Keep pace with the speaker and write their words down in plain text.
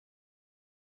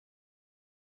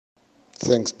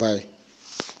Thanks, bye.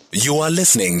 You are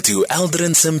listening to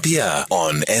Aldrin Sampear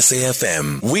on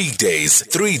SAFM, weekdays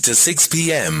 3 to 6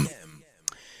 p.m.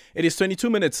 It is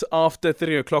 22 minutes after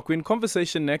 3 o'clock. We're in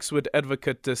conversation next with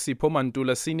Advocate Sipho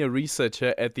Mantula, Senior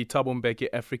Researcher at the Thabo Mbeki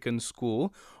African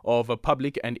School of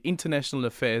Public and International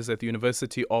Affairs at the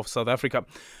University of South Africa.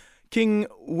 King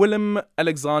Willem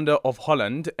Alexander of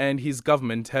Holland and his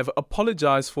government have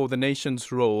apologized for the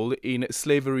nation's role in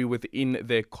slavery within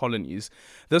their colonies.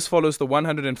 This follows the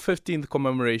 115th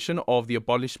commemoration of the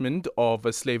abolishment of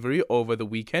slavery over the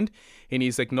weekend. In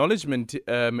his acknowledgement,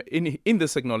 in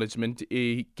this acknowledgement,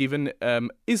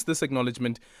 is this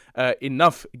acknowledgement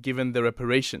enough given the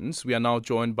reparations? We are now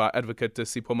joined by Advocate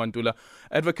Sipho Mantula.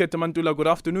 Advocate Mantula, good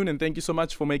afternoon, and thank you so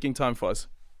much for making time for us.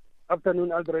 Afternoon,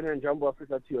 Aldrin and Jambo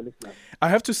Africa to your listeners. I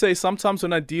have to say, sometimes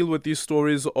when I deal with these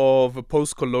stories of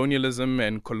post-colonialism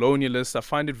and colonialists, I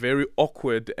find it very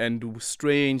awkward and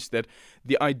strange that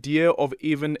the idea of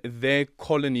even their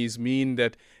colonies mean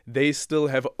that they still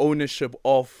have ownership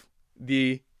of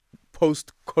the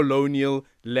post-colonial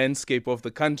landscape of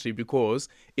the country because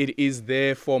it is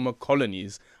their former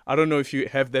colonies. I don't know if you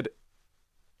have that,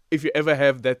 if you ever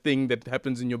have that thing that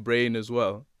happens in your brain as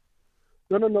well.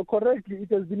 No, correctly.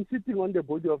 It has been sitting on the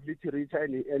body of literature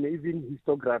and even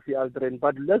historiography, Aldrin.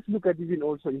 But let's look at even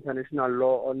also international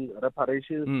law on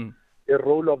reparations, the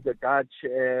role of the Dutch,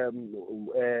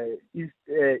 East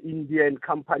Indian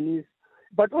companies,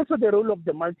 but also the role of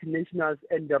the multinationals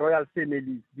and the royal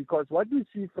families. Because what we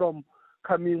see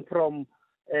coming from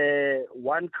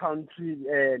one country,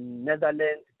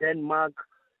 Netherlands, Denmark,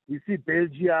 we see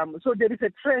Belgium. So there is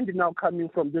a trend now coming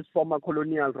from this former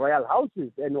colonial royal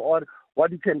houses or what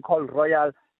you can call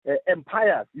royal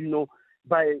empires,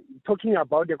 by talking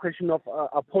about the question of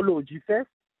apology first,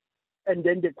 and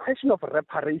then the question of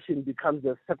reparation becomes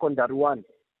the secondary one.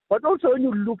 But also when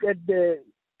you look at the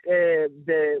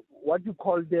what you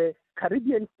call the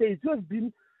Caribbean states, who have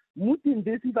been mooting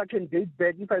this, if I can date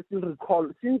back, if I still recall,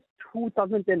 since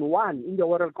 2001 in the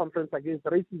World Conference Against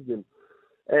Racism,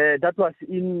 that was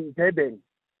in Durban.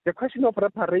 The question of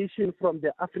reparation from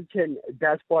the African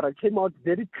diaspora came out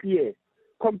very clear.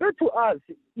 Compared to us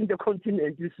in the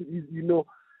continent,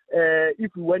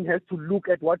 if one has to look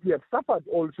at what we have suffered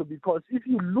also, because if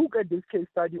you look at this case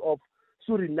study of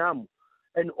Suriname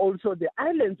and also the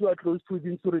islands who are close to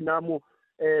within Suriname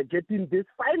getting this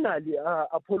finally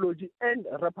apology and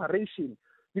reparation,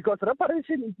 because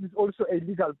reparation is also a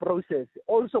legal process.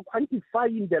 Also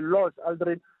quantifying the loss,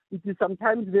 Aldrin, it is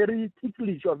sometimes very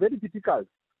ticklish or very difficult.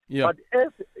 Yeah. But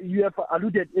as you have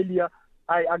alluded earlier,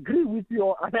 I agree with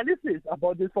your analysis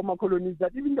about the former colonies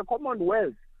that even the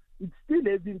Commonwealth, it still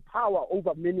has in power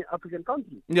over many African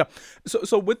countries. Yeah.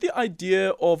 So with the idea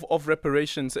of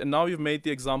reparations, and now you've made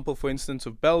the example, for instance,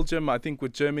 of Belgium, I think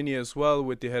with Germany as well,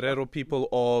 with the Herero people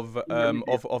of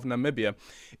Namibia,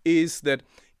 is that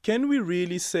can we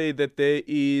really say that there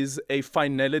is a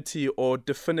finality or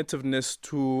definitiveness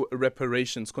to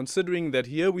reparations, considering that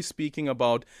here we're speaking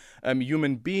about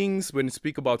human beings, when we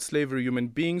speak about slavery, human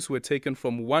beings who were taken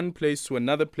from one place to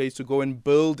another place to go and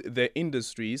build their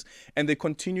industries, and they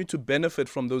continue to benefit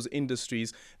from those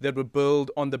industries that were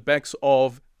built on the backs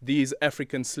of these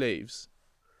African slaves?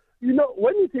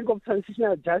 When you think of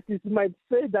transitional justice, you might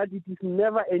say that it is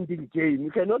never-ending game. You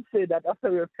cannot say that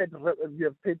after we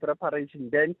have paid reparation,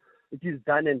 then it is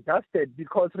done and dusted.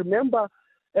 Because remember,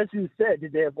 as you said,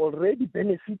 they have already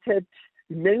benefited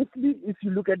immensely. If you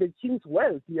look at the king's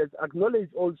wealth, he has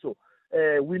acknowledged also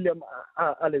Willem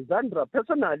Alexander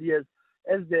personally as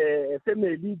the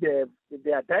family,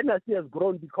 their dynasty has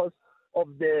grown because of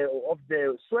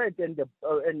the sweat and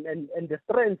the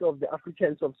strength of the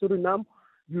Africans of Suriname.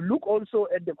 You look also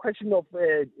at the question of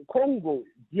Congo,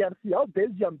 DRC, how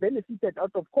Belgium benefited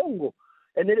out of Congo.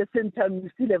 And at the same time, we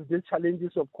still have these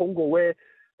challenges of Congo where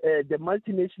the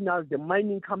multinationals, the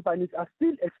mining companies are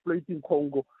still exploiting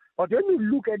Congo. But when you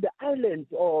look at the islands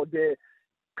or the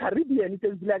Caribbean, it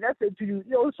is like I said to you,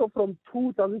 also from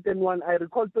 2001, I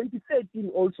recall 2013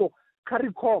 also,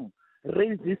 CARICOM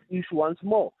raised this issue once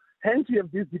more. Hence, we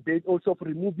have this debate also of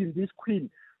removing this queen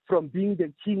from being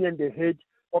the king and the head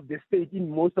of the state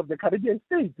in most of the Caribbean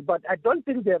states. But I don't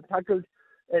think they have tackled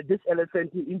this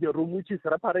elephant in the room, which is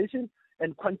reparation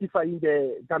and quantifying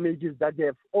the damages that they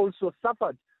have also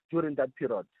suffered during that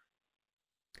period.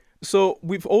 So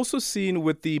we've also seen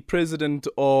with the president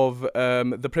of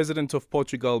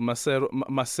Portugal, Marcelo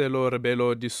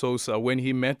Rebelo de Sousa, when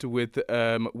he met with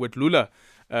Lula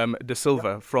da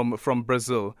Silva from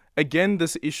Brazil. Again,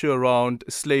 this issue around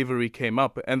slavery came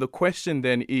up, and the question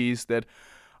then is that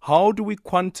how do we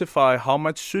quantify how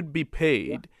much should be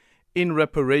paid in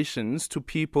reparations to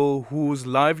people whose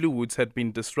livelihoods had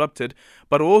been disrupted,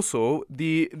 but also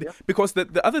because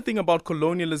the other thing about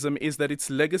colonialism is that its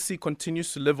legacy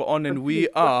continues to live on, and we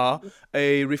are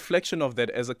a reflection of that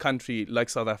as a country like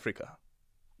South Africa.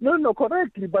 No,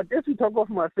 correctly. But as we talk of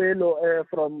Marcelo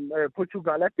from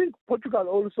Portugal, I think Portugal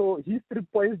also, history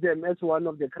points them as one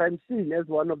of the crime scene, as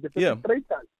one of the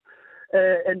perpetrators.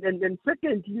 And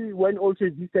secondly, when also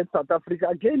visited South Africa,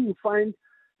 again, you find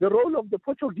the role of the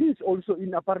Portuguese also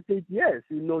in apartheid. Yes,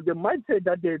 they might say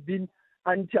that they've been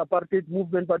anti-apartheid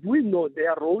movement, but we know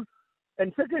their role.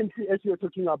 And secondly, as you're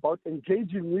talking about,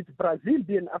 engaging with Brazil,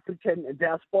 being African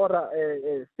diaspora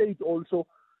state also.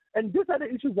 And these are the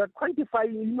issues that quantify,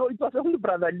 it was only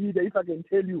brother leader, if I can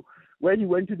tell you, when he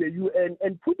went to the UN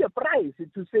and put a price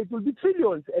to say it will be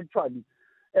trillions, actually,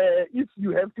 if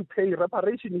you have to pay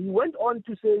reparation. He went on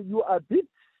to say you are a bit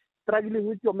struggling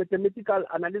with your mathematical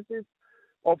analysis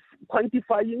of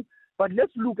quantifying, but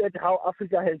let's look at how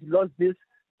Africa has lost this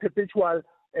perpetual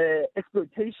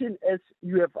exploitation, as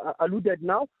you have alluded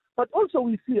now. But also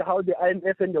we see how the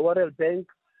IMF and the World Bank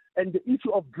and the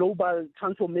issue of global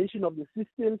transformation of the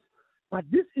systems. But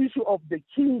this issue of the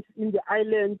kings in the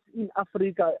islands in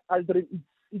Africa, Aldrin,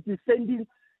 it is sending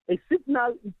a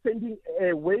signal, it's sending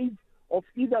a wave of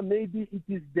either maybe it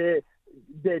is the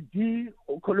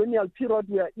colonial period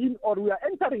we are in, or we are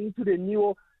entering into the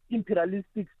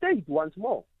neo-imperialistic state once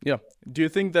more. Yeah. Do you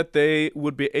think that they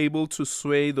would be able to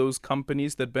sway those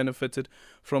companies that benefited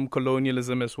from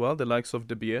colonialism as well, the likes of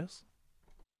De Beers?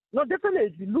 No,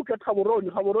 definitely. Look at Gaborone.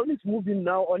 Gaborone is moving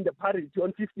now on the parity,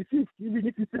 on 50-50, even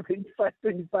if it's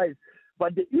 75-25.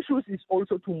 But the issues is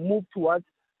also to move towards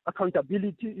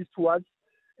accountability, is towards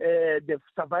the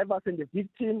survivors and the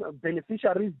victim,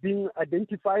 beneficiaries being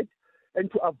identified,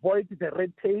 and to avoid the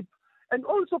red tape. And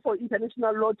also for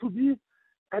international law to be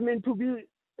redefined.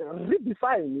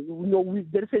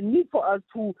 There's a need for us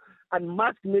to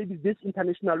unmask maybe this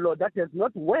international law that has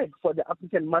not worked for the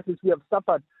African masses who have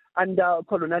suffered under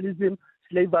colonialism,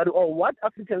 slavery, or what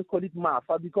Africans call it,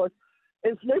 mafa, because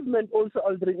enslavement also,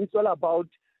 Aldrin, is all about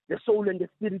the soul and the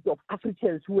spirit of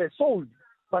Africans who were sold.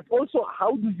 But also,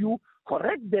 how do you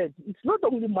correct that? It's not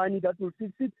only money that will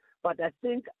fix it, but I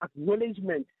think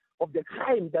acknowledgement of the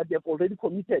crime that they've already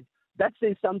committed. That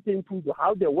says something to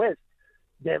how the West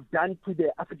they've done to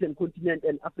the African continent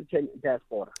and African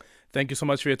diaspora. Thank you so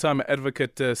much for your time,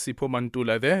 Advocate Sipho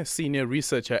Mantula there, Senior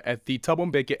Researcher at the Thabo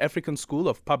Mbeki African School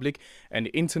of Public and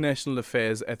International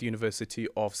Affairs at the University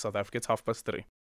of South Africa. It's 3:30.